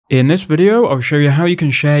In this video, I'll show you how you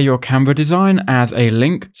can share your Canva design as a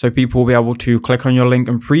link, so people will be able to click on your link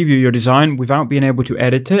and preview your design without being able to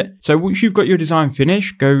edit it. So once you've got your design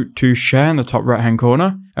finished, go to share in the top right hand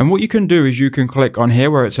corner. And what you can do is you can click on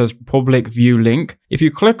here where it says public view link. If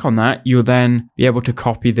you click on that, you'll then be able to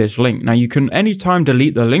copy this link. Now you can anytime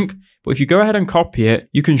delete the link, but if you go ahead and copy it,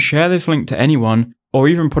 you can share this link to anyone or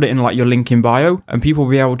even put it in like your link in bio and people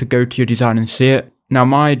will be able to go to your design and see it. Now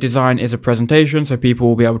my design is a presentation, so people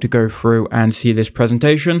will be able to go through and see this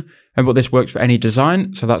presentation, but this works for any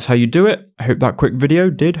design, so that's how you do it. I hope that quick video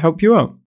did help you out.